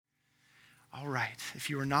All right, if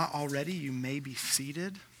you are not already, you may be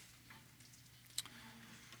seated.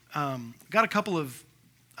 Got a couple of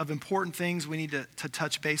important things we need to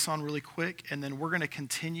touch base on really quick, and then we're going to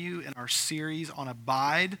continue in our series on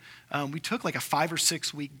Abide. We took like a 5 or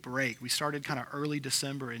 6 week break. We started kind of early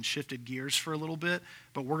December and shifted gears for a little bit,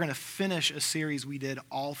 but we're going to finish a series we did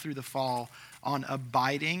all through the fall on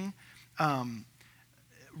abiding,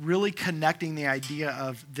 really connecting the idea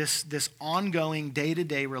of this ongoing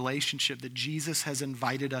day-to-day relationship that Jesus has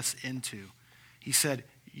invited us into. He said,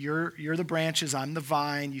 You're the branches, I'm the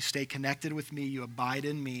vine, you stay connected with me, you abide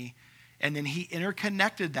in me. And then he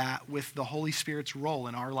interconnected that with the Holy Spirit's role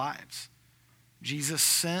in our lives. Jesus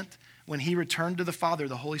sent, when he returned to the Father,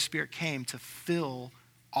 the Holy Spirit came to fill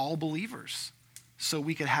all believers so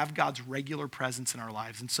we could have God's regular presence in our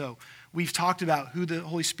lives. And so we've talked about who the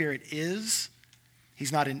Holy Spirit is.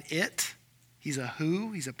 He's not an it, he's a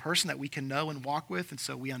who, he's a person that we can know and walk with, and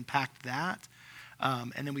so we unpacked that.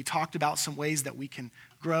 And then we talked about some ways that we can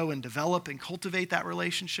grow and develop and cultivate that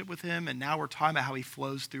relationship with him, and now we're talking about how he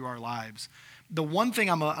flows through our lives. The one thing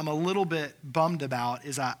I'm a little bit bummed about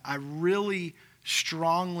is I really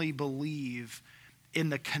strongly believe in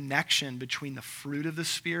the connection between the fruit of the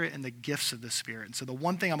Spirit and the gifts of the Spirit. And so the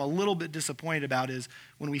one thing I'm a little bit disappointed about is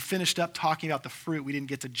when we finished up talking about the fruit, we didn't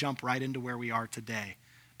get to jump right into where we are today.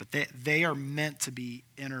 But they are meant to be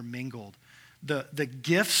intermingled. The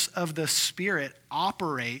gifts of the Spirit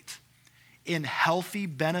operate in healthy,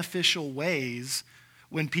 beneficial ways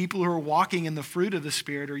when people who are walking in the fruit of the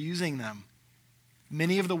Spirit are using them.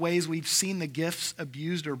 Many of the ways we've seen the gifts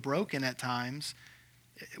abused or broken at times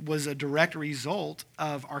was a direct result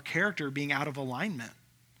of our character being out of alignment.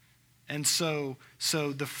 And so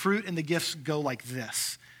the fruit and the gifts go like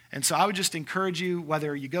this. And so I would just encourage you,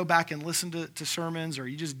 whether you go back and listen to sermons or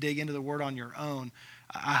you just dig into the Word on your own,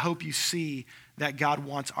 I hope you see that God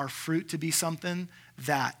wants our fruit to be something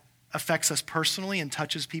that affects us personally and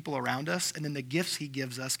touches people around us. And then the gifts he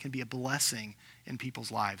gives us can be a blessing in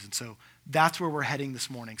people's lives. And so that's where we're heading this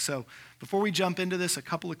morning. So before we jump into this, a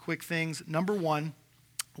couple of quick things. Number one,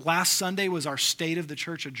 last Sunday was our State of the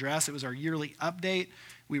Church address. It was our yearly update.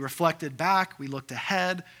 We reflected back. We looked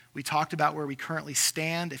ahead. We talked about where we currently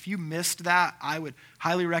stand. If you missed that, I would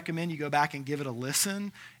highly recommend you go back and give it a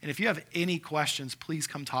listen. And if you have any questions, please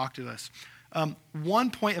come talk to us.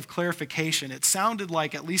 One point of clarification, it sounded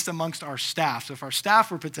like, at least amongst our staff, so if our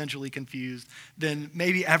staff were potentially confused, then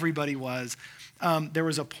maybe everybody was. There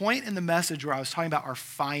was a point in the message where I was talking about our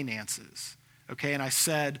finances, okay? And I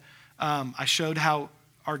said, I showed how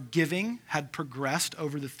our giving had progressed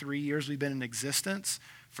over the 3 years we've been in existence,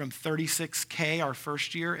 from $36K our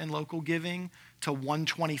first year in local giving to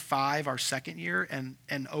 $125 our second year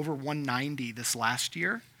and over $190 this last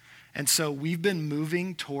year. And so we've been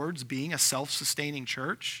moving towards being a self-sustaining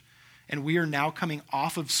church, and we are now coming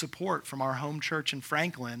off of support from our home church in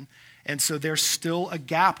Franklin. And so there's still a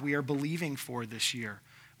gap we are believing for this year.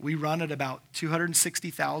 We run at about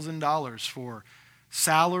 $260,000 for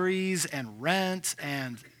salaries and rent,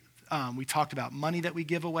 and we talked about money that we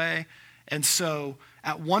give away. And so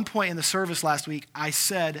at one point in the service last week, I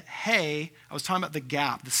said, hey, I was talking about the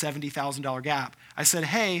gap, the $70,000 gap. I said,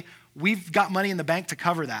 hey, we've got money in the bank to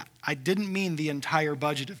cover that. I didn't mean the entire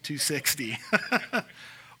budget of $260.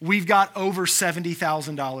 We've got over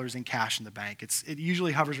 $70,000 in cash in the bank. It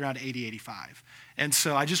usually hovers around $80, $85. And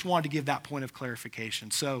so I just wanted to give that point of clarification.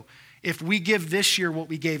 So if we give this year what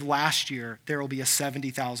we gave last year, there will be a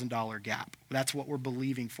 $70,000 gap. That's what we're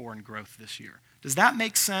believing for in growth this year. Does that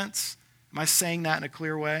make sense? Am I saying that in a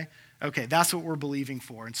clear way? Okay, that's what we're believing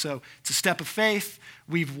for. And so it's a step of faith.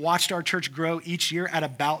 We've watched our church grow each year at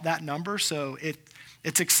about that number. So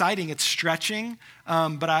it's exciting, it's stretching,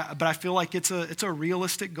 but I feel like it's a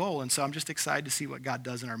realistic goal. And so I'm just excited to see what God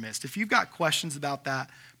does in our midst. If you've got questions about that,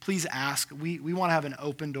 please ask. We want to have an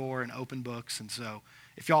open door and open books. And so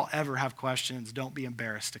if y'all ever have questions, don't be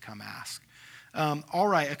embarrassed to come ask. All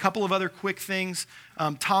right, a couple of other quick things.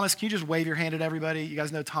 Thomas, can you just wave your hand at everybody? You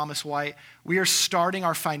guys know Thomas White. We are starting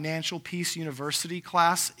our Financial Peace University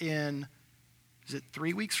class in, is it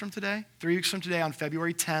 3 weeks from today? 3 weeks from today on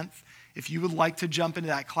February 10th. If you would like to jump into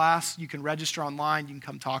that class, you can register online. You can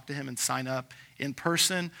come talk to him and sign up in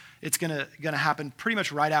person. It's gonna happen pretty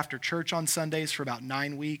much right after church on Sundays for about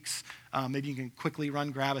 9 weeks. Maybe you can quickly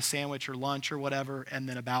run, grab a sandwich or lunch or whatever, and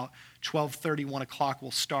then about 12:30, 1 o'clock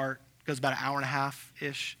we'll start. It goes about an hour and a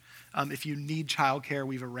half-ish. If you need childcare,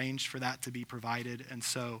 we've arranged for that to be provided. And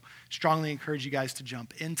so strongly encourage you guys to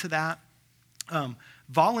jump into that.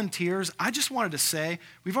 Volunteers, I just wanted to say,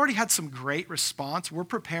 we've already had some great response. We're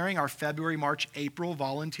preparing our February, March, April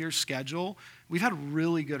volunteer schedule. We've had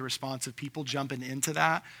really good response of people jumping into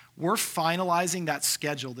that. We're finalizing that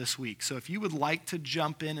schedule this week. So if you would like to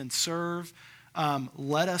jump in and serve,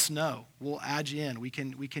 let us know. We'll add you in. We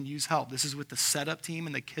can use help. This is with the setup team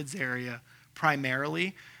in the kids area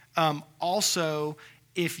primarily. Also,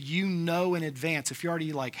 if you know in advance, if you're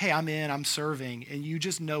already like, hey, I'm serving, and you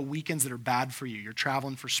just know weekends that are bad for you, you're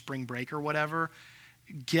traveling for spring break or whatever,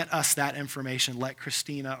 get us that information. Let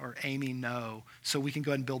Christina or Amy know so we can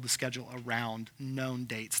go ahead and build the schedule around known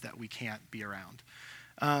dates that we can't be around.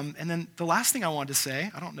 And then the last thing I wanted to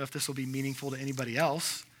say, I don't know if this will be meaningful to anybody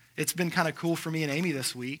else. It's been kind of cool for me and Amy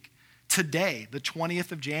this week. Today, the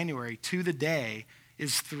 20th of January, to the day,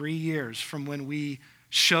 is 3 years from when we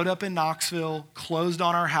showed up in Knoxville, closed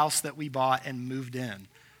on our house that we bought, and moved in.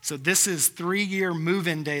 So this is 3-year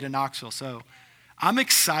move-in day to Knoxville. So I'm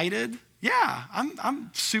excited. Yeah,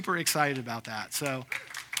 I'm super excited about that. So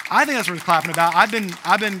I think that's worth clapping about. I've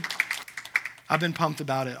been pumped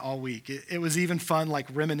about it all week. It was even fun, like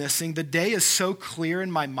reminiscing. The day is so clear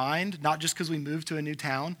in my mind, not just because we moved to a new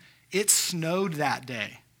town. It snowed that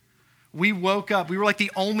day. We woke up. We were like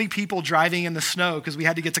the only people driving in the snow because we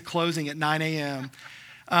had to get to closing at 9 a.m.,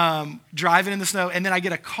 driving in the snow. And then I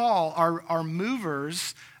get a call. Our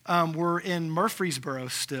movers were in Murfreesboro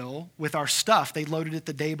still with our stuff. They loaded it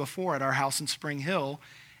the day before at our house in Spring Hill.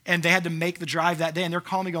 And they had to make the drive that day. And they're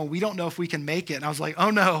calling me going, we don't know if we can make it. And I was like, oh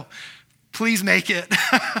no, please make it.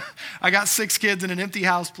 I got 6 kids in an empty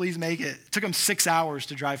house. Please make it. It took them 6 hours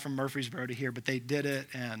to drive from Murfreesboro to here, but they did it.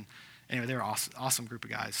 And anyway, they're awesome group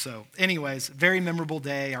of guys. So anyways, very memorable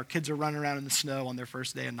day. Our kids are running around in the snow on their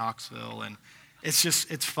first day in Knoxville. And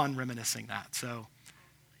it's fun reminiscing that. So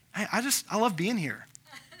I love being here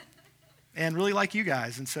and really like you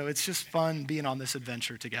guys. And so it's just fun being on this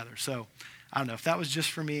adventure together. So I don't know if that was just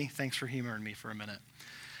for me. Thanks for humoring me for a minute.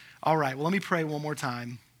 All right, well, let me pray one more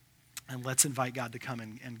time and let's invite God to come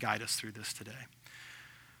and guide us through this today.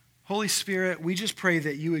 Holy Spirit, we just pray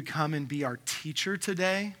that you would come and be our teacher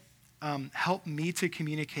today. Help me to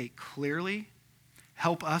communicate clearly.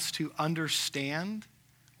 Help us to understand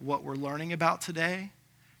what we're learning about today.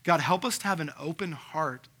 God, help us to have an open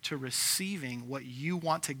heart to receiving what you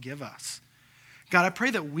want to give us. God, I pray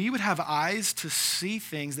that we would have eyes to see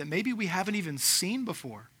things that maybe we haven't even seen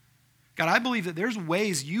before. God, I believe that there's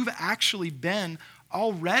ways you've actually been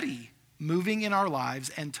already moving in our lives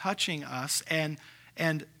and touching us and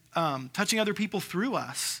touching other people through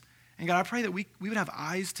us. And God, I pray that we would have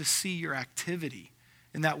eyes to see your activity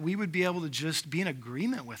and that we would be able to just be in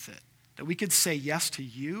agreement with it, that we could say yes to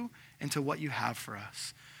you and to what you have for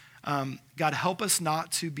us. God, help us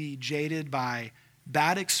not to be jaded by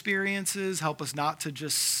bad experiences. Help us not to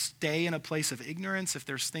just stay in a place of ignorance if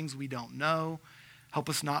there's things we don't know. Help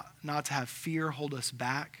us not to have fear hold us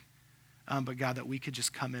back. But God, that we could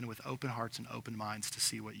just come in with open hearts and open minds to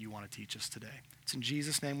see what you want to teach us today. It's in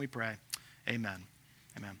Jesus' name we pray. Amen.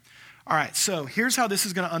 Amen. All right, so here's how this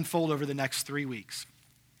is going to unfold over the next 3 weeks.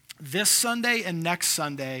 This Sunday and next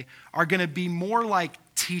Sunday are going to be more like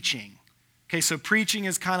teaching. Okay, so preaching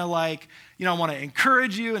is kind of like, I want to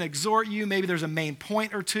encourage you and exhort you. Maybe there's a main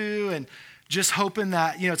point or two and just hoping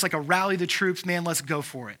that, it's like a rally the troops, man, let's go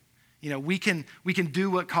for it. We can do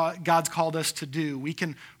what God's called us to do. We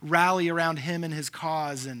can rally around him and his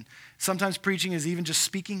cause. And sometimes preaching is even just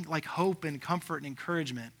speaking like hope and comfort and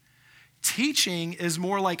encouragement. Teaching is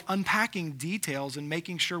more like unpacking details and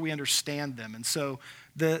making sure we understand them. And so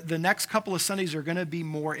the next couple of Sundays are going to be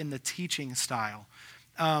more in the teaching style.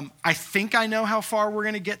 I think I know how far we're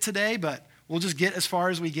going to get today, but we'll just get as far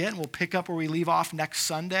as we get, and we'll pick up where we leave off next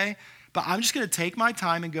Sunday. But I'm just going to take my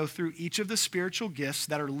time and go through each of the spiritual gifts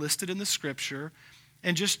that are listed in the scripture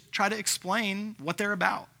and just try to explain what they're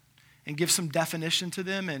about and give some definition to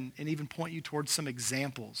them and even point you towards some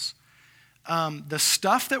examples. The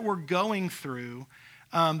stuff that we're going through,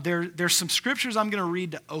 there's some scriptures I'm going to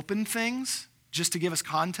read to open things just to give us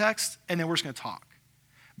context, and then we're just going to talk.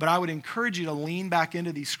 But I would encourage you to lean back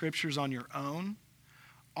into these scriptures on your own.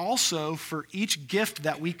 Also, for each gift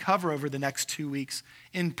that we cover over the next 2 weeks,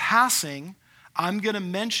 in passing, I'm going to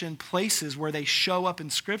mention places where they show up in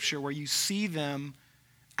Scripture, where you see them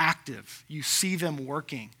active, you see them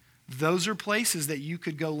working. Those are places that you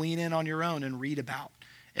could go lean in on your own and read about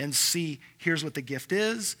and see, here's what the gift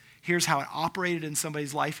is, here's how it operated in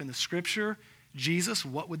somebody's life in the Scripture. Jesus,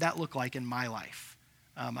 what would that look like in my life?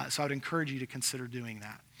 So I would encourage you to consider doing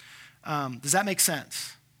that. Does that make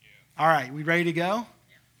sense? Yeah. All right, we ready to go?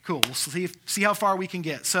 Cool, we'll see how far we can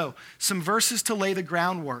get. So some verses to lay the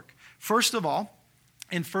groundwork. First of all,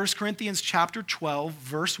 In 1 Corinthians chapter 12,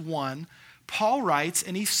 verse 1, Paul writes,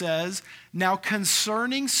 and he says, "Now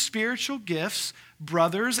concerning spiritual gifts,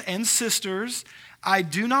 brothers and sisters, I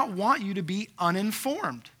do not want you to be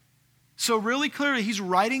uninformed." So really clearly, he's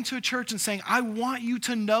writing to a church and saying, I want you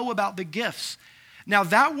to know about the gifts. Now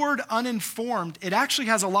that word uninformed, it actually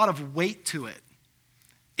has a lot of weight to it.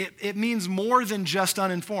 It means more than just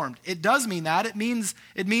uninformed. It does mean that. It means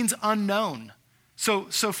unknown. So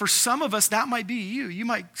for some of us, that might be you. You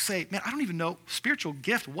might say, man, I don't even know spiritual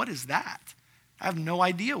gift. What is that? I have no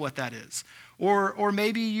idea what that is. Or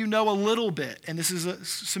maybe you know a little bit, and this is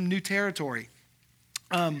some new territory.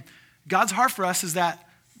 God's heart for us is that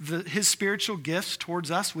his spiritual gifts towards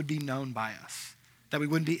us would be known by us, that we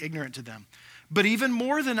wouldn't be ignorant to them. But even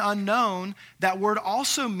more than unknown, that word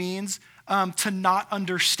also means to not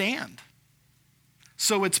understand.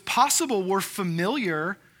 So it's possible we're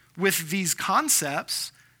familiar with these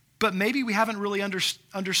concepts, but maybe we haven't really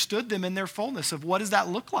understood them in their fullness of what does that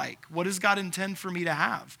look like? What does God intend for me to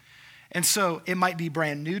have? And so it might be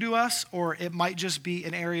brand new to us, or it might just be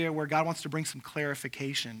an area where God wants to bring some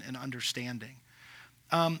clarification and understanding.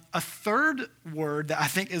 A third word that I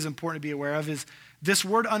think is important to be aware of is this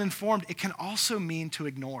word uninformed. It can also mean to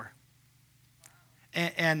ignore.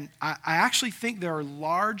 And I actually think there are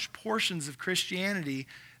large portions of Christianity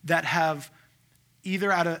that have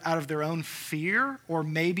either out of their own fear or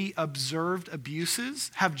maybe observed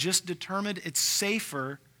abuses have just determined it's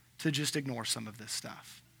safer to just ignore some of this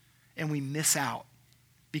stuff. And we miss out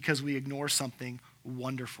because we ignore something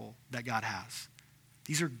wonderful that God has.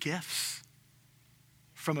 These are gifts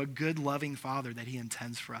from a good, loving Father that he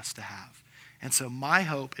intends for us to have. And so my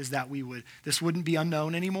hope is that this wouldn't be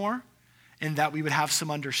unknown anymore, and that we would have some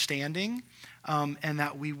understanding, and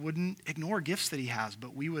that we wouldn't ignore gifts that he has,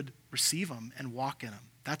 but we would receive them and walk in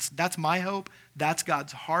them. That's my hope. That's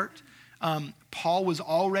God's heart. Paul was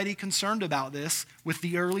already concerned about this with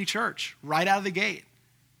the early church right out of the gate.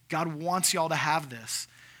 God wants y'all to have this.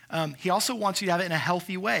 He also wants you to have it in a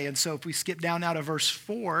healthy way. And so if we skip down now to verse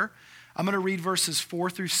 4, I'm going to read verses 4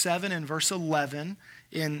 through 7 and verse 11,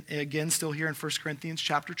 again, still here in 1 Corinthians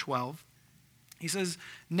chapter 12. He says,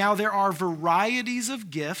 "Now there are varieties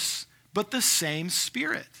of gifts, but the same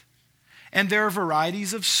Spirit. And there are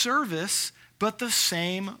varieties of service, but the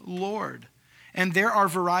same Lord. And there are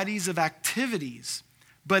varieties of activities,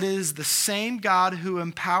 but it is the same God who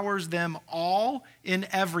empowers them all in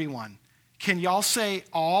everyone." Can y'all say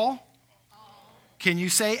all? Can you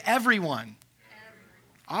say everyone?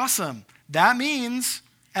 Awesome. That means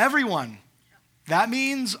everyone. That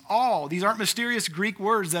means all. These aren't mysterious Greek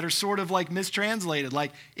words that are sort of like mistranslated.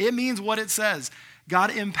 Like, it means what it says. God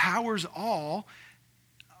empowers all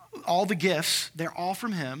the gifts. They're all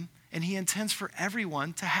from him, and he intends for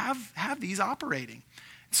everyone to have these operating.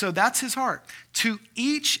 So that's his heart. To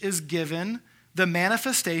each is given the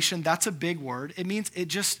manifestation. That's a big word. It means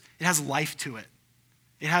it has life to it.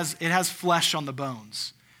 It has flesh on the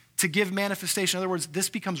bones. To give manifestation, in other words, this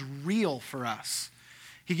becomes real for us.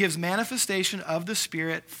 He gives manifestation of the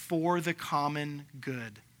Spirit for the common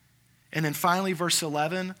good. And then finally, verse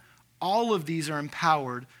 11, all of these are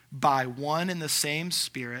empowered by one and the same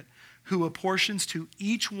Spirit who apportions to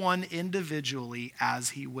each one individually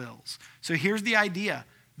as he wills. So here's the idea.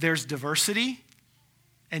 There's diversity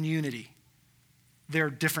and unity. There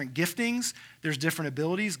are different giftings. There's different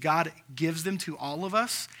abilities. God gives them to all of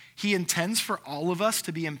us. He intends for all of us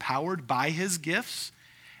to be empowered by his gifts,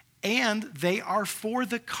 and they are for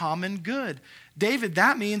the common good. David,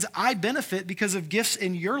 that means I benefit because of gifts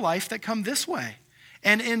in your life that come this way.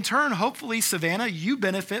 And in turn, hopefully, Savannah, you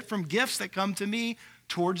benefit from gifts that come to me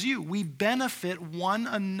towards you. We benefit one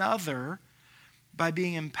another by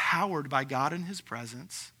being empowered by God in his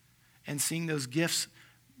presence and seeing those gifts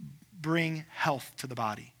bring health to the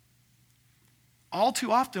body. All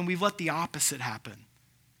too often, we've let the opposite happen.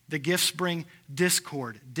 The gifts bring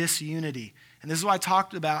discord, disunity. And this is why I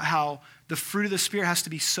talked about how the fruit of the Spirit has to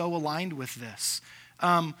be so aligned with this.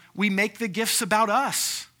 We make the gifts about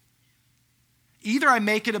us. Either I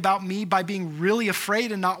make it about me by being really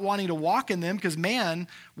afraid and not wanting to walk in them because, man,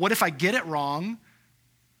 what if I get it wrong?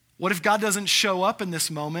 What if God doesn't show up in this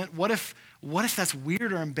moment? What if that's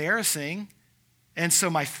weird or embarrassing? And so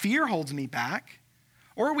my fear holds me back.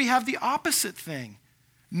 Or we have the opposite thing.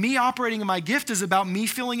 Me operating in my gift is about me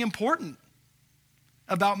feeling important,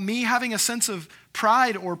 about me having a sense of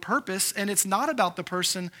pride or purpose, and it's not about the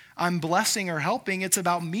person I'm blessing or helping. It's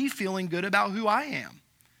about me feeling good about who I am.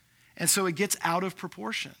 And so it gets out of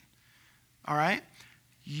proportion. All right?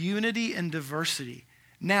 Unity and diversity.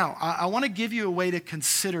 Now, I want to give you a way to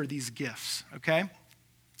consider these gifts, okay?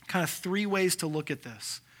 Kind of three ways to look at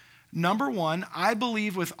this. Number one, I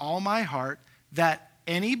believe with all my heart that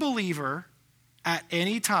any believer at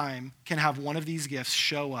any time can have one of these gifts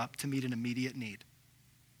show up to meet an immediate need.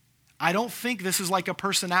 I don't think this is like a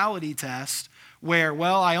personality test where,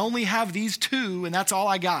 well, I only have these two and that's all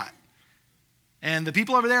I got. And the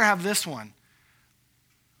people over there have this one.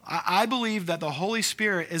 I believe that the Holy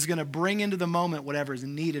Spirit is going to bring into the moment whatever is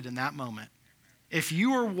needed in that moment. If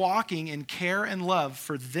you are walking in care and love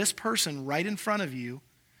for this person right in front of you,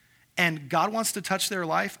 and God wants to touch their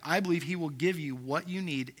life, I believe he will give you what you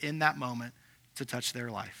need in that moment to touch their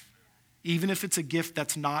life. Even if it's a gift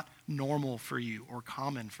that's not normal for you or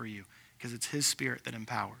common for you, because it's his Spirit that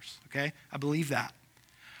empowers, okay? I believe that.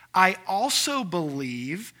 I also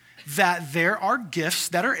believe that there are gifts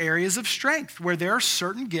that are areas of strength, where there are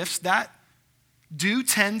certain gifts that do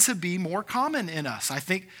tend to be more common in us. I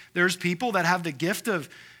think there's people that have the gift of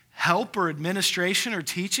help or administration or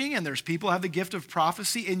teaching, and there's people who have the gift of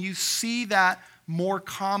prophecy, and you see that more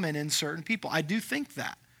common in certain people. I do think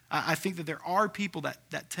that. I think that there are people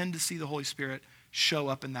that tend to see the Holy Spirit show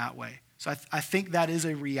up in that way. So I think that is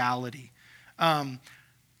a reality. I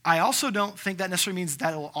also don't think that necessarily means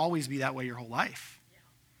that it will always be that way your whole life.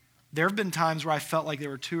 There have been times where I felt like there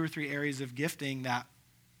were 2 or 3 areas of gifting that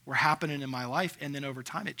were happening in my life, and then over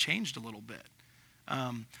time it changed a little bit.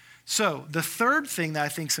 So the third thing that I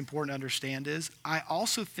think is important to understand is I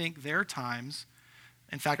also think there are times,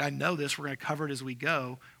 in fact, I know this, we're going to cover it as we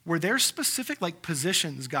go, where there's specific like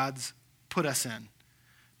positions God's put us in.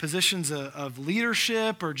 Positions of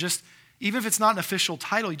leadership, or just, even if it's not an official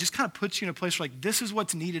title, he just kind of puts you in a place where like, this is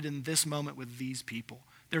what's needed in this moment with these people.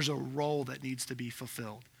 There's a role that needs to be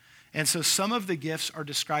fulfilled. And so some of the gifts are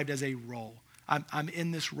described as a role. I'm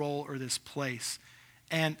in this role or this place.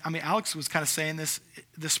 And I mean, Alex was kind of saying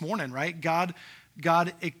this morning, right? God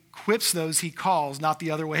equips those he calls, not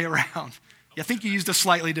the other way around. I think you used a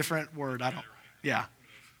slightly different word.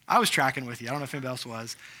 I was tracking with you. I don't know if anybody else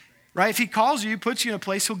was. Right? If he calls you, puts you in a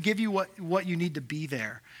place, he'll give you what you need to be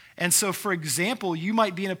there. And so, for example, you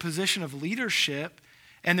might be in a position of leadership,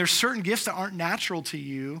 and there's certain gifts that aren't natural to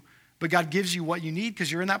you, but God gives you what you need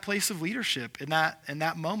because you're in that place of leadership in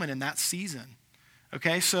that moment, in that season.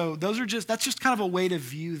 Okay, so that's just kind of a way to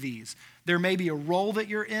view these. There may be a role that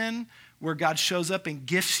you're in where God shows up and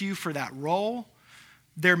gifts you for that role.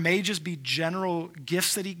 There may just be general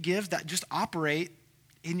gifts that he gives that just operate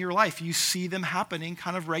in your life. You see them happening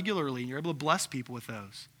kind of regularly, and you're able to bless people with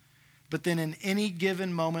those. But then in any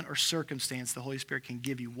given moment or circumstance, the Holy Spirit can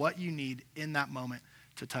give you what you need in that moment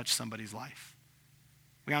to touch somebody's life.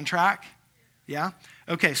 We on track? Yeah?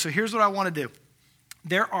 Okay, so here's what I want to do.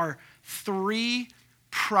 There are 3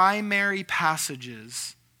 primary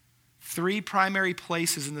passages, 3 primary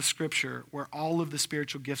places in the scripture where all of the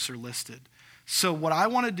spiritual gifts are listed. So what I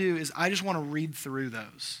want to do is I just want to read through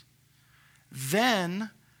those. Then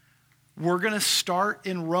we're going to start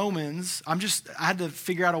in Romans. I had to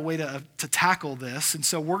figure out a way to tackle this. And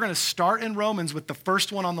so we're going to start in Romans with the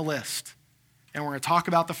first one on the list. And we're going to talk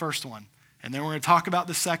about the first one. And then we're going to talk about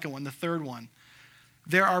the second one, the third one.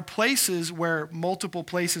 There are places where multiple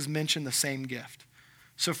places mention the same gift.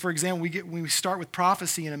 So for example, when we start with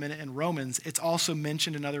prophecy in a minute in Romans, it's also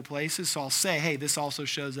mentioned in other places. So I'll say, hey, this also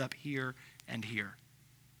shows up here and here.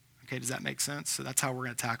 Okay, does that make sense? So that's how we're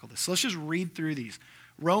going to tackle this. So let's just read through these.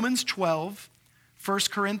 Romans 12, 1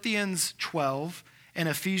 Corinthians 12, and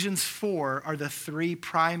Ephesians 4 are the 3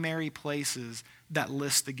 primary places that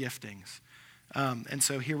list the giftings. And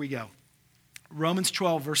so here we go. Romans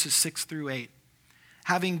 12, verses 6 through 8.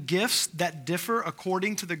 Having gifts that differ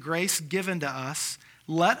according to the grace given to us,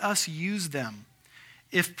 let us use them.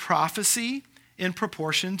 If prophecy, in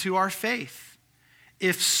proportion to our faith.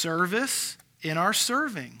 If service, in our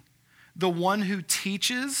serving. The one who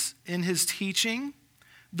teaches, in his teaching.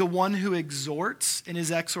 The one who exhorts, in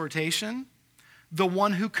his exhortation. The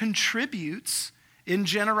one who contributes, in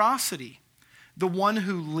generosity. The one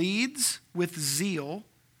who leads, with zeal.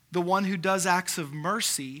 The one who does acts of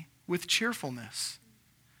mercy, with cheerfulness.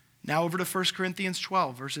 Now over to 1 Corinthians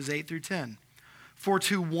 12, verses 8 through 10. For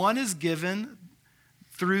to one is given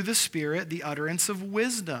through the Spirit the utterance of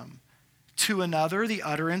wisdom, to another the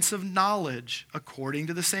utterance of knowledge according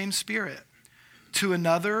to the same Spirit, to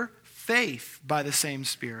another faith by the same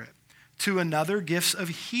Spirit, to another gifts of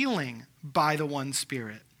healing by the one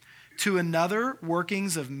Spirit, to another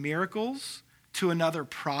workings of miracles, to another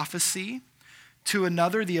prophecy, to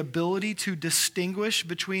another the ability to distinguish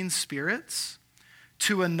between spirits,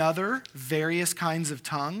 to another various kinds of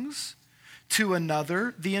tongues, to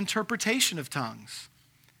another the interpretation of tongues.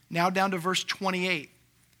 Now down to verse 28,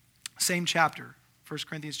 same chapter, 1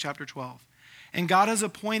 Corinthians chapter 12. And God has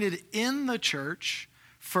appointed in the church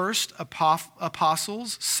First,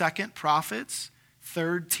 apostles. Second, prophets.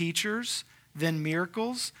 Third, teachers. Then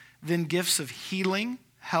miracles. Then gifts of healing,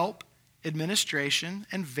 help, administration,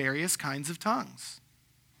 and various kinds of tongues.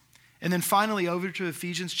 And then finally, over to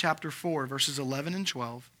Ephesians chapter 4, verses 11 and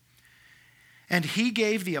 12. And he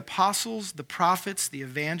gave the apostles, the prophets, the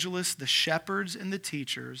evangelists, the shepherds, and the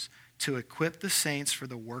teachers to equip the saints for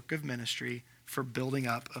the work of ministry, for building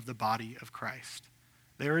up of the body of Christ.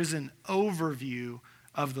 There is an overview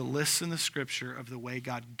of the lists in the scripture of the way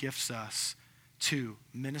God gifts us to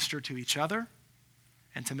minister to each other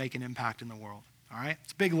and to make an impact in the world. All right?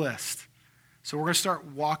 It's a big list. So we're going to start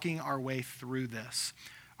walking our way through this.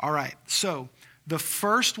 All right, so the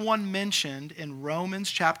first one mentioned in Romans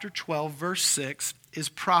chapter 12, verse 6 is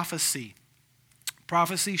prophecy.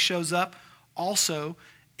 Prophecy shows up also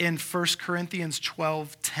in 1 Corinthians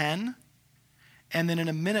 12:10. And then in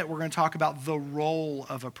a minute, we're going to talk about the role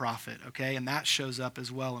of a prophet, okay? And that shows up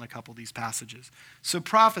as well in a couple of these passages. So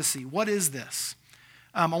prophecy, what is this?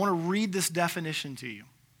 I want to read this definition to you.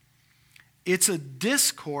 It's a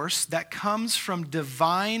discourse that comes from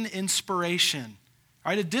divine inspiration. All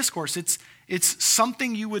right, a discourse, it's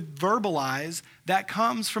something you would verbalize that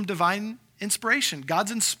comes from divine inspiration. God's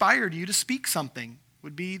inspired you to speak something,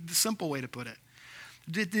 would be the simple way to put it.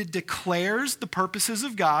 It declares the purposes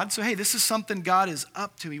of God. So, hey, this is something God is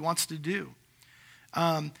up to, he wants to do.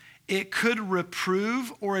 It could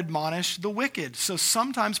reprove or admonish the wicked. So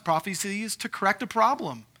sometimes prophecy is to correct a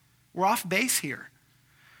problem. We're off base here.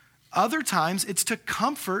 Other times it's to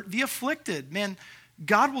comfort the afflicted. Man,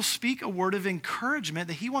 God will speak a word of encouragement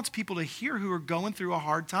that he wants people to hear who are going through a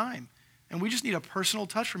hard time. And we just need a personal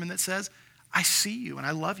touch from him that says, I see you and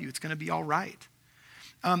I love you. It's going to be all right.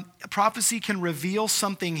 Prophecy can reveal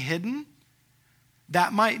something hidden.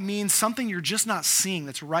 That might mean something you're just not seeing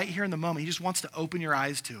that's right here in the moment. He just wants to open your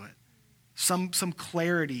eyes to it. Some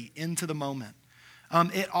clarity into the moment.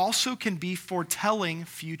 It also can be foretelling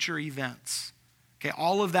future events. Okay,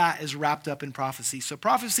 all of that is wrapped up in prophecy. So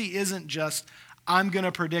prophecy isn't just, I'm going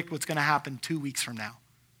to predict what's going to happen 2 weeks from now.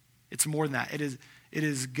 It's more than that. It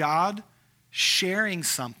is God sharing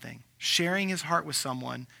something, sharing his heart with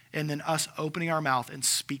someone, and then us opening our mouth and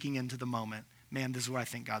speaking into the moment. Man, this is what I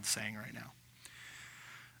think God's saying right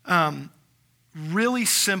now. Really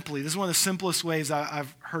simply, this is one of the simplest ways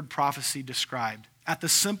I've heard prophecy described. At the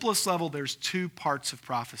simplest level, there's 2 parts of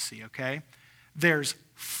prophecy, okay? There's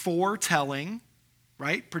foretelling,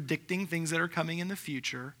 right? Predicting things that are coming in the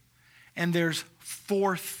future. And there's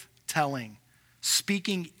forthtelling,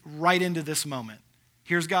 speaking right into this moment.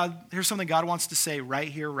 Here's something God wants to say right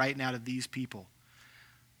here, right now to these people.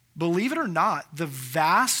 Believe it or not, the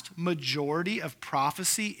vast majority of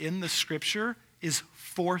prophecy in the scripture is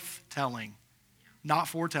forthtelling, not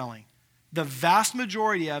foretelling. The vast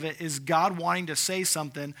majority of it is God wanting to say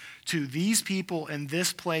something to these people in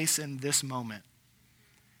this place in this moment.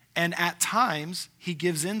 And at times, he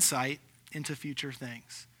gives insight into future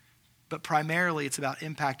things. But primarily, it's about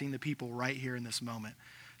impacting the people right here in this moment.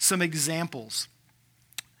 Some examples.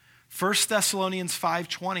 1 Thessalonians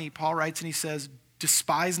 5:20, Paul writes and he says,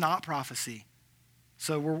 despise not prophecy.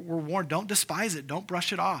 So we're warned, don't despise it. Don't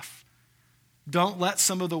brush it off. Don't let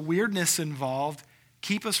some of the weirdness involved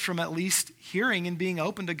keep us from at least hearing and being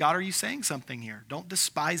open to God. Are you saying something here? Don't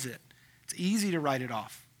despise it. It's easy to write it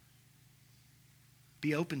off.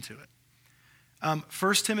 Be open to it.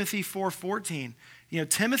 1 Timothy 4:14.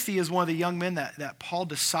 Timothy is one of the young men that Paul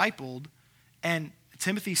discipled, and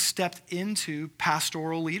Timothy stepped into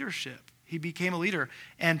pastoral leadership. He became a leader.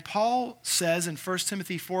 And Paul says in 1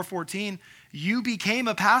 Timothy 4:14, you became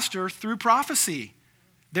a pastor through prophecy.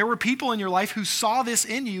 There were people in your life who saw this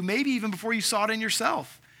in you, maybe even before you saw it in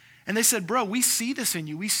yourself. And they said, bro, we see this in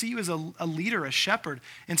you. We see you as a leader, a shepherd.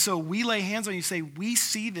 And so we lay hands on you and say, we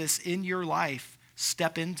see this in your life.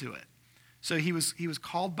 Step into it. So he was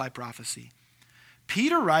called by prophecy.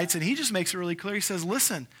 Peter writes, and he just makes it really clear. He says,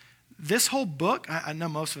 listen, this whole book, I know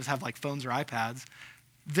most of us have like phones or iPads.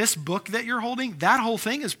 This book that you're holding, that whole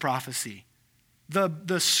thing is prophecy.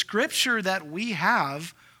 The scripture that we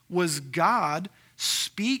have was God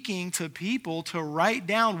speaking to people to write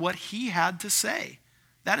down what he had to say.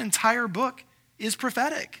 That entire book is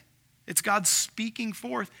prophetic. It's God speaking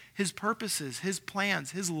forth his purposes, his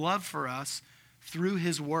plans, his love for us through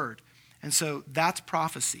his word. And so that's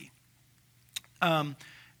prophecy.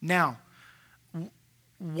 Now,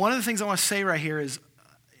 one of the things I want to say right here is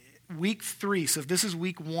week 3. So if this is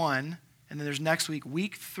week 1, and then there's next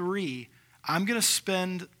week 3, I'm going to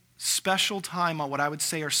spend special time on what I would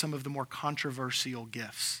say are some of the more controversial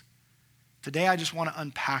gifts. Today, I just want to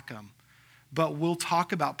unpack them. But we'll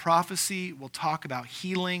talk about prophecy, we'll talk about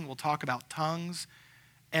healing, we'll talk about tongues,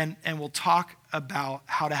 and we'll talk about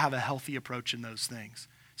how to have a healthy approach in those things.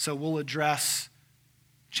 So we'll address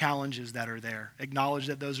challenges that are there, acknowledge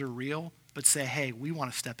that those are real, but say, hey, we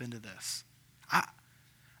want to step into this.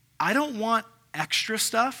 I don't want extra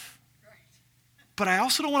stuff, but I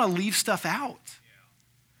also don't want to leave stuff out.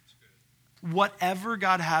 Whatever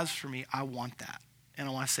God has for me, I want that, and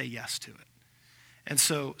I want to say yes to it. And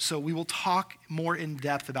so we will talk more in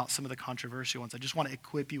depth about some of the controversial ones. I just want to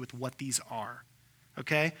equip you with what these are.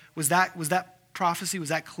 Okay? Was that prophecy? Was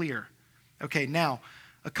that clear? Okay, now,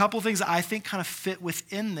 a couple things that I think kind of fit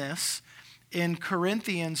within this. In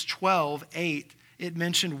Corinthians 12:8, it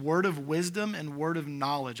mentioned word of wisdom and word of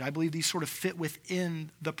knowledge. I believe these sort of fit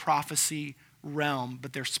within the prophecy realm,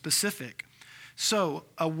 but they're specific. So,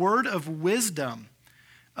 a word of wisdom.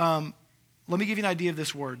 Let me give you an idea of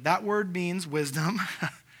this word. That word means wisdom.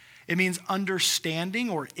 It means understanding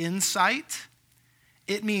or insight.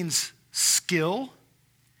 It means skill.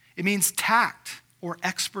 It means tact or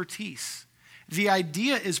expertise. The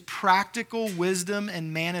idea is practical wisdom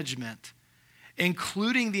and management,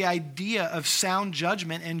 including the idea of sound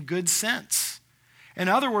judgment and good sense. In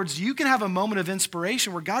other words, you can have a moment of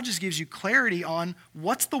inspiration where God just gives you clarity on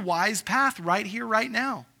what's the wise path right here, right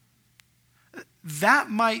now. That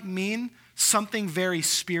might mean something very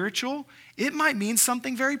spiritual. It might mean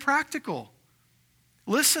something very practical.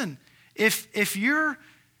 Listen, if you're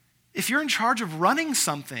in charge of running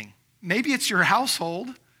something, maybe it's your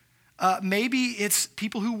household, maybe it's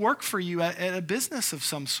people who work for you at a business of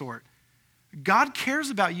some sort. God cares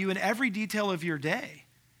about you in every detail of your day.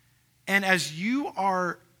 And as you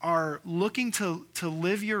are looking to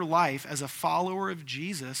live your life as a follower of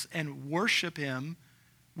Jesus and worship him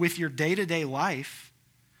with your day-to-day life,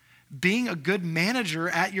 being a good manager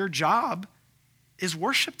at your job is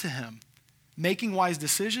worship to him. Making wise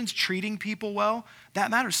decisions, treating people well, that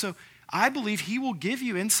matters. So I believe he will give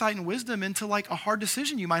you insight and wisdom into like a hard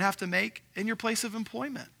decision you might have to make in your place of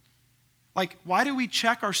employment. Like, why do we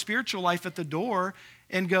check our spiritual life at the door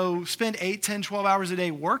and go spend 8, 10, 12 hours a day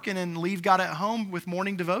working and leave God at home with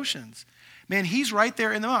morning devotions? Man, he's right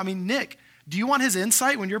there in the moment. I mean, Nick, do you want his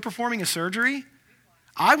insight when you're performing a surgery?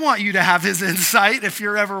 I want you to have his insight if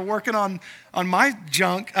you're ever working on my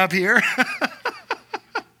junk up here.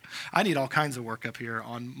 I need all kinds of work up here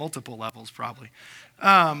on multiple levels, probably.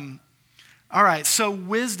 All right, so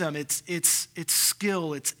wisdom, it's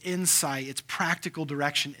skill, it's insight, it's practical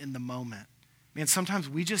direction in the moment. Man, sometimes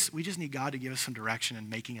we just need God to give us some direction in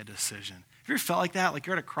making a decision. Have you ever felt like that? Like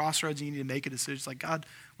you're at a crossroads and you need to make a decision. It's like, God,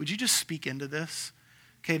 would you just speak into this?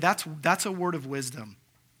 Okay, that's a word of wisdom.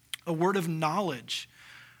 A word of knowledge.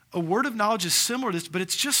 A word of knowledge is similar to this, but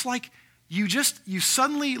it's just like you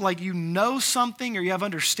suddenly, like you know something or you have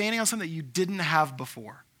understanding on something that you didn't have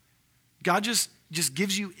before. God just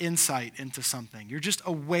gives you insight into something. You're just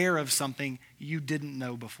aware of something you didn't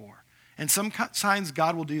know before. And sometimes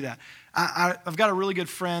God will do that. I've got a really good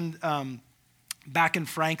friend back in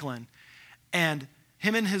Franklin, and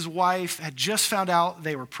him and his wife had just found out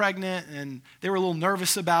they were pregnant, and they were a little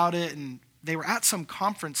nervous about it, and they were at some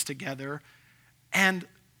conference together, and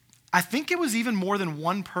I think it was even more than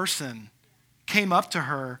one person came up to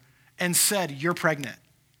her and said, "You're pregnant."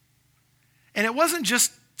 And it wasn't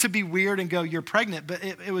just to be weird and go, "You're pregnant," but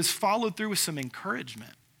it was followed through with some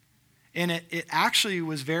encouragement. And it actually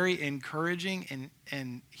was very encouraging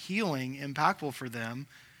and healing, impactful for them,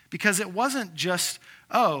 because it wasn't just,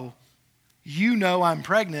 "Oh, you know I'm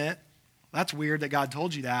pregnant. That's weird that God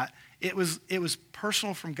told you that." It was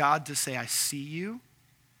personal from God to say, "I see you.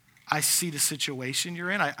 I see the situation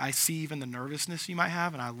you're in. I see even the nervousness you might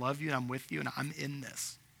have, and I love you, and I'm with you, and I'm in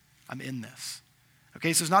this. I'm in this."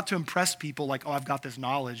 Okay, so it's not to impress people like, "Oh, I've got this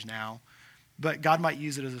knowledge now," but God might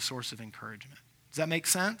use it as a source of encouragement. Does that make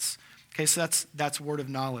sense? Okay, so that's word of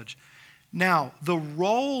knowledge. Now, the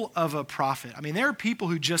role of a prophet. I mean, there are people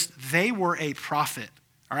who they were a prophet,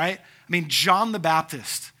 all right? I mean, John the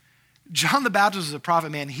Baptist. John the Baptist was a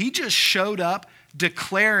prophet, man. He just showed up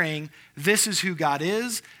declaring, this is who God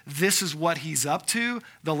is, this is what he's up to,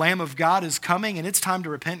 the Lamb of God is coming, and it's time to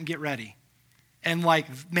repent and get ready. And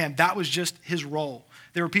like, man, that was just his role.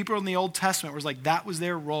 There were people in the Old Testament where it was like that was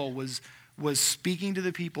their role, was speaking to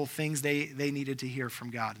the people things they needed to hear from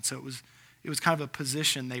God. And so it was kind of a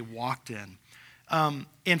position they walked in.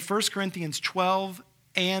 In 1 Corinthians 12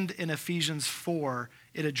 and in Ephesians 4,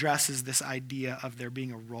 it addresses this idea of there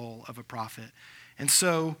being a role of a prophet. And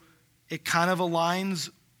so it kind of aligns,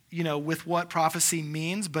 with what prophecy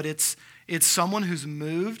means, but it's someone who's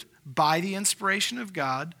moved by the inspiration of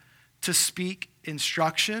God to speak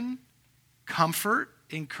instruction, comfort,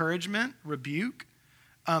 encouragement, rebuke,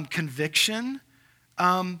 conviction,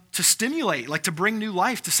 to stimulate, like to bring new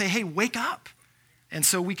life, to say, hey, wake up. And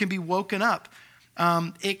so we can be woken up.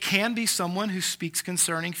 It can be someone who speaks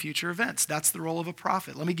concerning future events. That's the role of a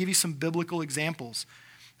prophet. Let me give you some biblical examples.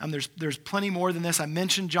 There's plenty more than this. I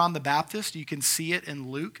mentioned John the Baptist. You can see it in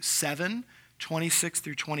Luke 7, 26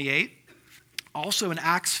 through 28. Also in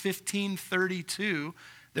Acts 15:32,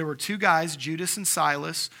 there were two guys, Judas and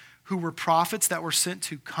Silas, who were prophets that were sent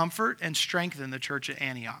to comfort and strengthen the church at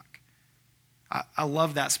Antioch. I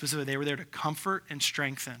love that specifically. They were there to comfort and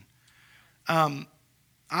strengthen.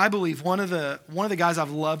 I believe one of the guys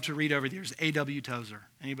I've loved to read over the years, A.W. Tozer.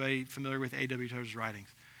 Anybody familiar with A.W. Tozer's writings?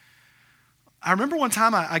 I remember one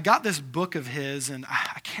time I got this book of his, and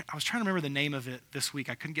I was trying to remember the name of it this week.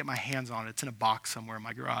 I couldn't get my hands on it. It's in a box somewhere in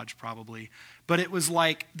my garage probably. But it was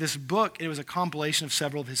like this book, it was a compilation of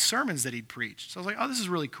several of his sermons that he'd preached. So I was like, oh, this is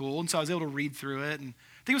really cool. And so I was able to read through it. And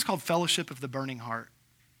I think it was called Fellowship of the Burning Heart.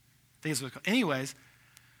 I think it's what it's called. Anyways,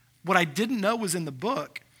 what I didn't know was in the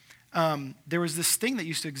book, there was this thing that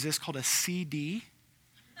used to exist called a CD.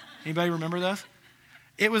 Anybody remember this?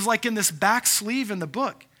 It was like in this back sleeve in the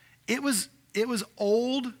book. It was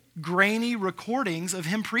old, grainy recordings of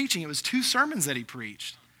him preaching. It was 2 sermons that he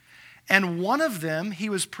preached. And one of them, he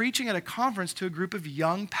was preaching at a conference to a group of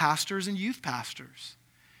young pastors and youth pastors.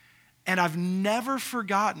 And I've never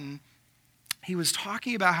forgotten, he was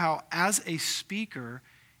talking about how as a speaker,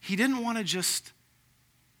 he didn't want to just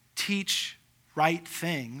teach right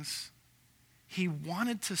things. He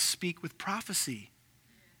wanted to speak with prophecy.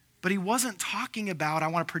 But he wasn't talking about, I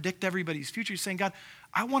want to predict everybody's future. He's saying, God,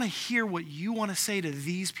 I want to hear what you want to say to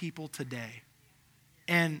these people today.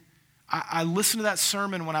 And I listened to that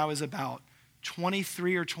sermon when I was about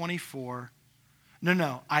 23 or 24.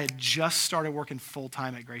 No, I had just started working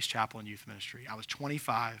full-time at Grace Chapel in youth ministry. I was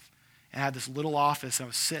 25 and I had this little office. I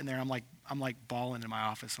was sitting there. I'm like bawling in my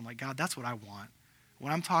office. I'm like, God, that's what I want.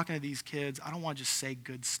 When I'm talking to these kids, I don't want to just say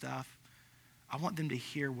good stuff. I want them to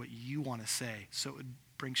hear what you want to say so it would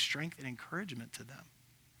bring strength and encouragement to them.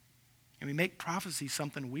 And we make prophecy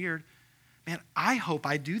something weird. Man, I hope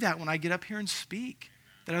I do that when I get up here and speak.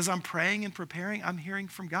 That as I'm praying and preparing, I'm hearing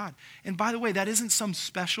from God. And by the way, that isn't some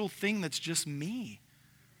special thing that's just me.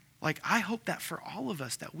 Like, I hope that for all of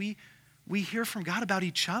us, that we hear from God about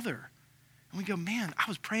each other. And we go, man, I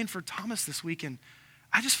was praying for Thomas this week, and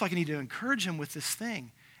I just feel like I need to encourage him with this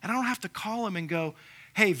thing. And I don't have to call him and go,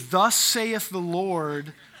 hey, thus saith the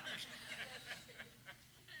Lord.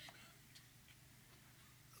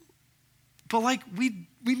 But like, we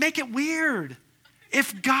make it weird.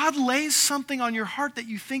 If God lays something on your heart that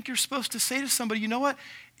you think you're supposed to say to somebody, you know what?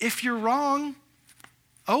 If you're wrong,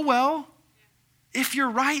 oh well. If you're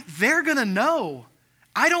right, they're going to know.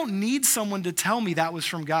 I don't need someone to tell me that was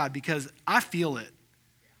from God because I feel it.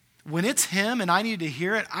 When it's him and I need to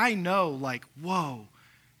hear it, I know like, whoa,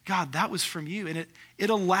 God, that was from you. And it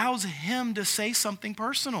allows him to say something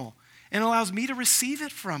personal and allows me to receive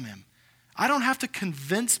it from him. I don't have to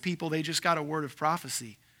convince people they just got a word of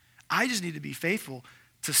prophecy. I just need to be faithful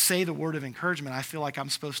to say the word of encouragement I feel like I'm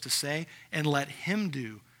supposed to say and let him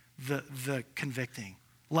do the convicting.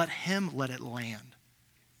 Let him let it land.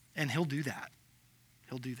 And he'll do that.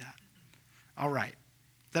 He'll do that. All right.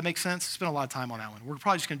 That makes sense? Spent a lot of time on that one. We're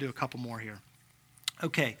probably just going to do a couple more here.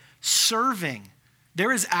 Okay. Serving.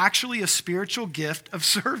 There is actually a spiritual gift of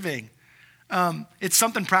serving. It's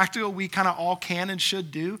something practical we kind of all can and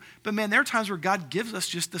should do. But man, there are times where God gives us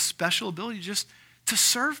just the special ability just to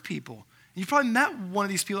serve people. And you've probably met one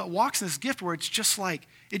of these people that walks in this gift where it's just like,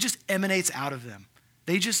 it just emanates out of them.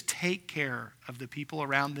 They just take care of the people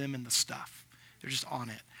around them and the stuff. They're just on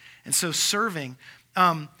it. And so serving.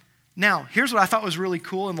 Now, here's what I thought was really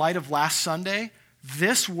cool in light of last Sunday.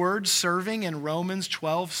 This word serving in Romans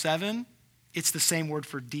 12:7, it's the same word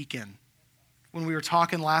for deacon. When we were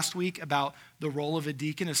talking last week about the role of a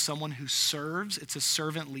deacon as someone who serves, it's a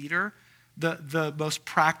servant leader. The most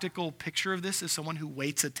practical picture of this is someone who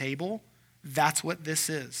waits a table. That's what this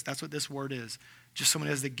is. That's what this word is. Just someone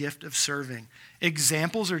who has the gift of serving.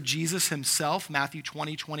 Examples are Jesus himself, Matthew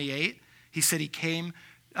 20:28. He said he came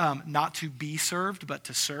not to be served, but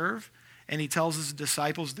to serve. And he tells his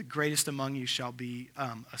disciples, the greatest among you shall be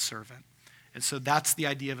a servant. And so that's the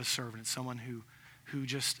idea of a servant. It's someone who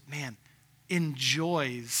just, man,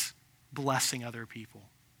 enjoys blessing other people.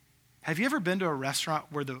 Have you ever been to a restaurant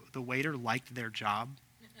where the waiter liked their job?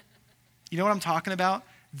 You know what I'm talking about?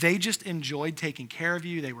 They just enjoyed taking care of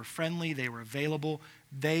you. They were friendly. They were available.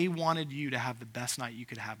 They wanted you to have the best night you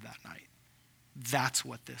could have that night. That's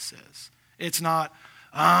what this is. It's not,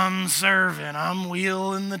 I'm serving, I'm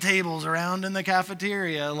wheeling the tables around in the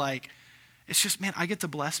cafeteria. Like, it's just, man, I get to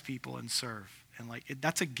bless people and serve. And like,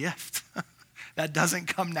 that's a gift. That doesn't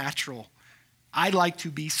come natural. I like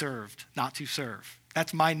to be served, not to serve.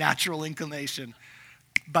 That's my natural inclination.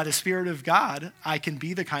 By the Spirit of God, I can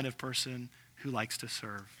be the kind of person who likes to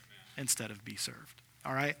serve instead of be served.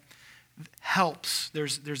 All right? Helps.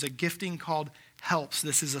 There's a gifting called helps.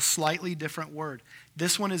 This is a slightly different word.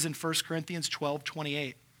 This one is in 1 Corinthians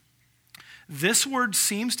 12:28. This word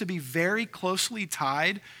seems to be very closely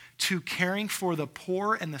tied to caring for the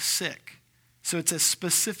poor and the sick. So it's a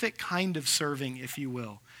specific kind of serving, if you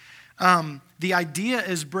will. The idea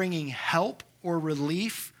is bringing help or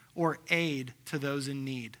relief or aid to those in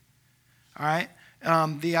need. All right?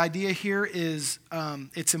 The idea here is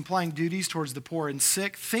it's implying duties towards the poor and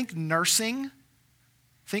sick. Think nursing.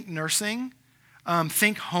 Think nursing.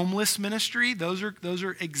 Think homeless ministry. Those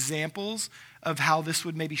are examples of how this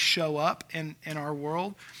would maybe show up in our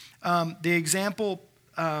world. The example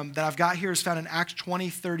that I've got here is found in Acts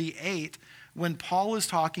 20:38 when Paul is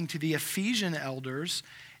talking to the Ephesian elders,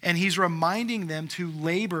 and he's reminding them to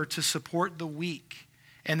labor to support the weak.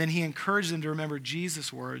 And then he encouraged them to remember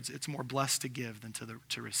Jesus' words, it's more blessed to give than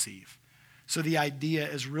to receive. So the idea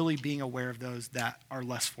is really being aware of those that are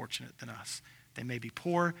less fortunate than us. They may be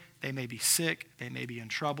poor, they may be sick, they may be in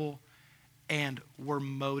trouble, and we're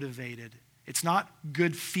motivated. It's not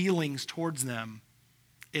good feelings towards them,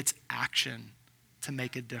 it's action to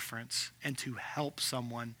make a difference and to help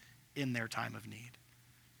someone in their time of need.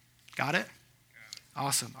 Got it?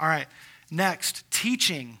 Awesome. All right. Next,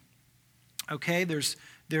 teaching. Okay, there's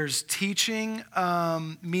teaching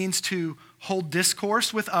means to hold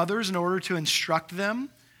discourse with others in order to instruct them,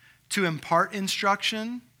 to impart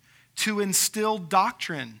instruction, to instill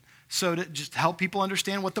doctrine. So to just help people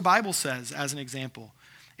understand what the Bible says, as an example.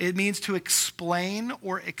 It means to explain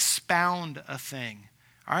or expound a thing.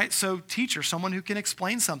 All right, so teacher, someone who can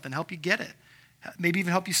explain something, help you get it. Maybe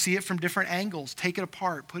even help you see it from different angles, take it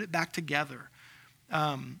apart, put it back together.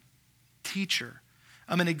 Teacher.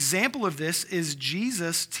 An example of this is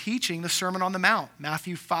Jesus teaching the Sermon on the Mount.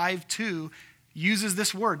 Matthew 5:2 uses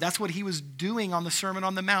this word. That's what he was doing on the Sermon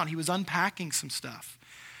on the Mount. He was unpacking some stuff.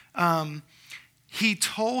 He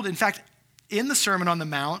told, in fact, in the Sermon on the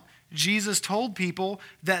Mount, Jesus told people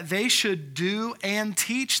that they should do and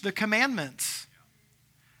teach the commandments.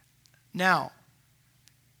 Now,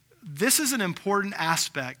 this is an important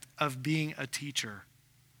aspect of being a teacher.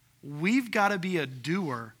 We've got to be a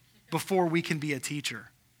doer before we can be a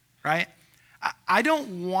teacher, right? I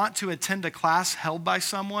don't want to attend a class held by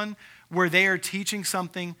someone where they are teaching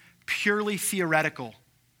something purely theoretical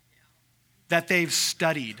that they've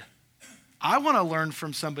studied. I want to learn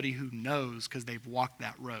from somebody who knows because they've walked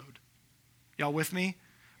that road. Y'all with me?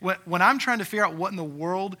 When I'm trying to figure out what in the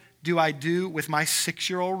world do I do with my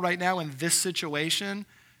 6-year-old right now in this situation,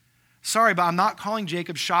 sorry, but I'm not calling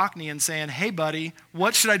Jacob Shockney and saying, hey, buddy,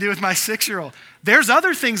 what should I do with my 6-year-old? There's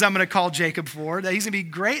other things I'm going to call Jacob for that he's going to be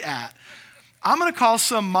great at. I'm going to call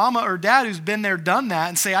some mama or dad who's been there, done that,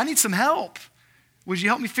 and say, I need some help. Would you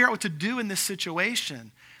help me figure out what to do in this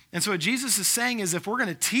situation? And so what Jesus is saying is if we're going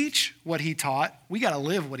to teach what he taught, we got to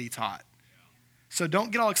live what he taught. So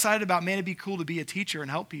don't get all excited about, man, it'd be cool to be a teacher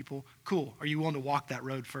and help people. Cool. Are you willing to walk that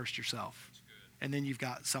road first yourself? And then you've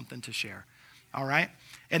got something to share. All right?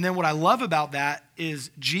 And then what I love about that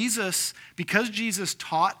is Jesus, because Jesus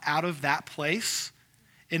taught out of that place,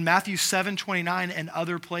 in Matthew 7:29 and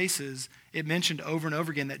other places, it mentioned over and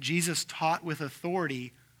over again that Jesus taught with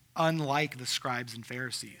authority, unlike the scribes and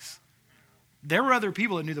Pharisees. There were other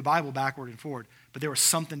people that knew the Bible backward and forward, but there was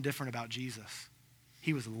something different about Jesus.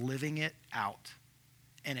 He was living it out,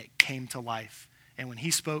 and it came to life. And when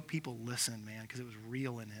he spoke, people listened, man, because it was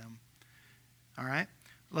real in him. All right?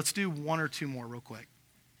 Let's do one or two more real quick.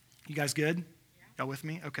 You guys good? Yeah. Y'all with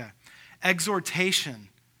me? Okay. Exhortation.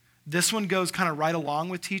 This one goes kind of right along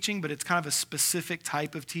with teaching, but it's kind of a specific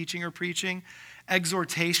type of teaching or preaching.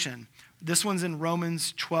 Exhortation. This one's in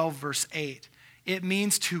Romans 12, verse 8. It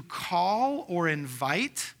means to call or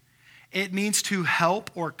invite. It means to help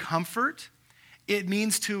or comfort. It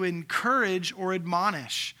means to encourage or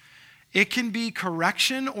admonish. It can be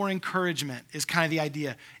correction or encouragement is kind of the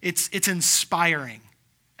idea. It's inspiring.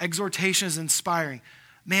 Exhortation is inspiring.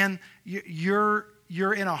 Man, you're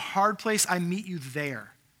in a hard place. I meet you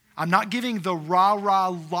there. I'm not giving the rah-rah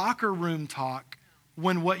locker room talk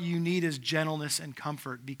when what you need is gentleness and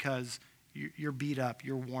comfort because you're beat up,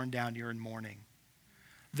 you're worn down, you're in mourning.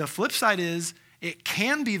 The flip side is it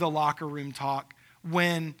can be the locker room talk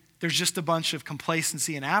when there's just a bunch of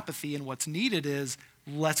complacency and apathy, and what's needed is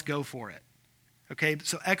let's go for it. Okay,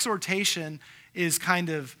 so exhortation is kind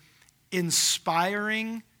of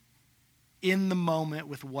inspiring in the moment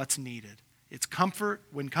with what's needed. It's comfort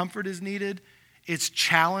when comfort is needed. It's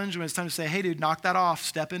challenge when it's time to say, hey, dude, knock that off,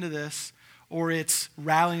 step into this. Or it's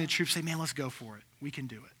rallying the troops, say, man, let's go for it. We can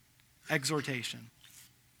do it. Exhortation.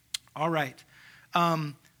 All right.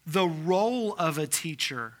 The role of a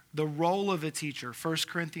teacher, 1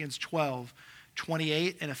 Corinthians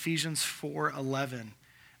 12:28 and Ephesians 4:11.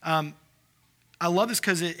 I love this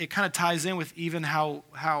because it kind of ties in with even how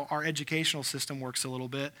our educational system works a little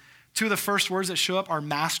bit. Two of the first words that show up are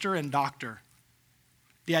master and doctor.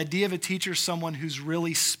 The idea of a teacher is someone who's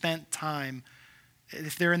really spent time.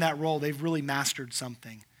 If they're in that role, they've really mastered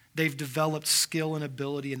something. They've developed skill and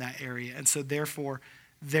ability in that area. And so therefore,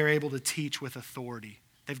 they're able to teach with authority.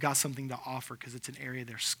 They've got something to offer because it's an area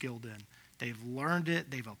they're skilled in. They've learned it.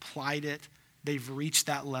 They've applied it. They've reached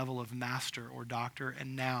that level of master or doctor,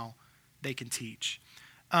 and now they can teach.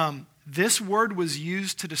 This word was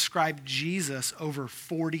used to describe Jesus over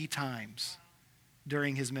 40 times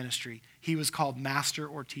during his ministry. He was called master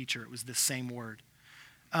or teacher. It was the same word.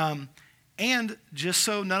 And just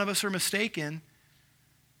so none of us are mistaken,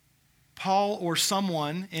 Paul or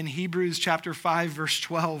someone in Hebrews chapter 5, verse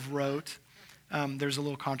 12 wrote, there's a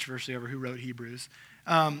little controversy over who wrote Hebrews.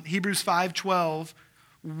 Hebrews 5:12,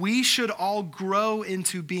 we should all grow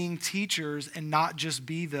into being teachers and not just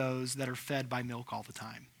be those that are fed by milk all the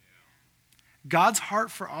time. God's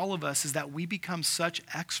heart for all of us is that we become such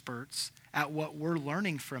experts at what we're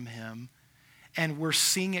learning from him and we're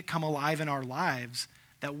seeing it come alive in our lives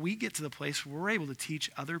that we get to the place where we're able to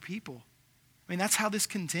teach other people. I mean, that's how this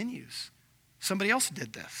continues. Somebody else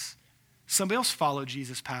did this. Somebody else followed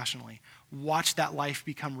Jesus passionately, watched that life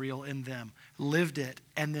become real in them, lived it,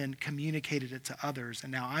 and then communicated it to others.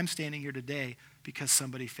 And now I'm standing here today because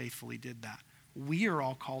somebody faithfully did that. We are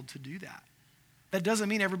all called to do that. That doesn't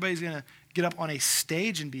mean everybody's going to get up on a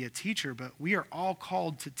stage and be a teacher, but we are all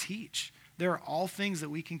called to teach. There are all things that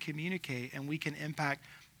we can communicate, and we can impact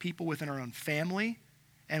people within our own family,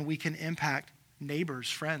 and we can impact neighbors,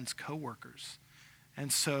 friends, coworkers.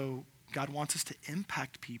 And so God wants us to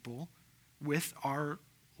impact people with our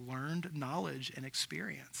learned knowledge and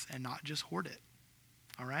experience and not just hoard it.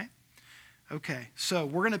 All right? Okay, so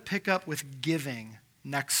we're going to pick up with giving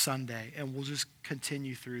next Sunday, and we'll just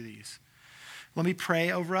continue through these. Let me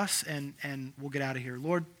pray over us, and we'll get out of here.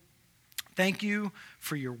 Lord, thank you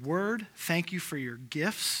for your word. Thank you for your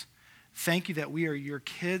gifts. Thank you that we are your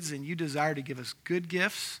kids, and you desire to give us good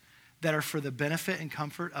gifts that are for the benefit and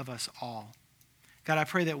comfort of us all. God, I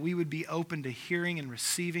pray that we would be open to hearing and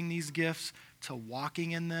receiving these gifts, to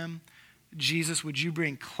walking in them. Jesus, would you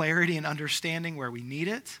bring clarity and understanding where we need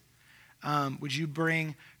it? Would you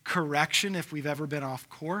bring correction if we've ever been off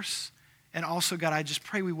course? And also, God, I just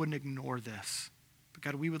pray we wouldn't ignore this. But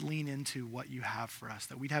God, we would lean into what you have for us,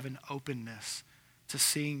 that we'd have an openness to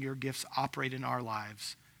seeing your gifts operate in our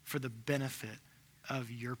lives for the benefit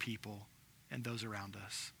of your people and those around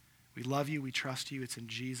us. We love you. We trust you. It's in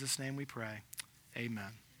Jesus' name we pray.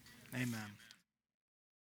 Amen. Amen.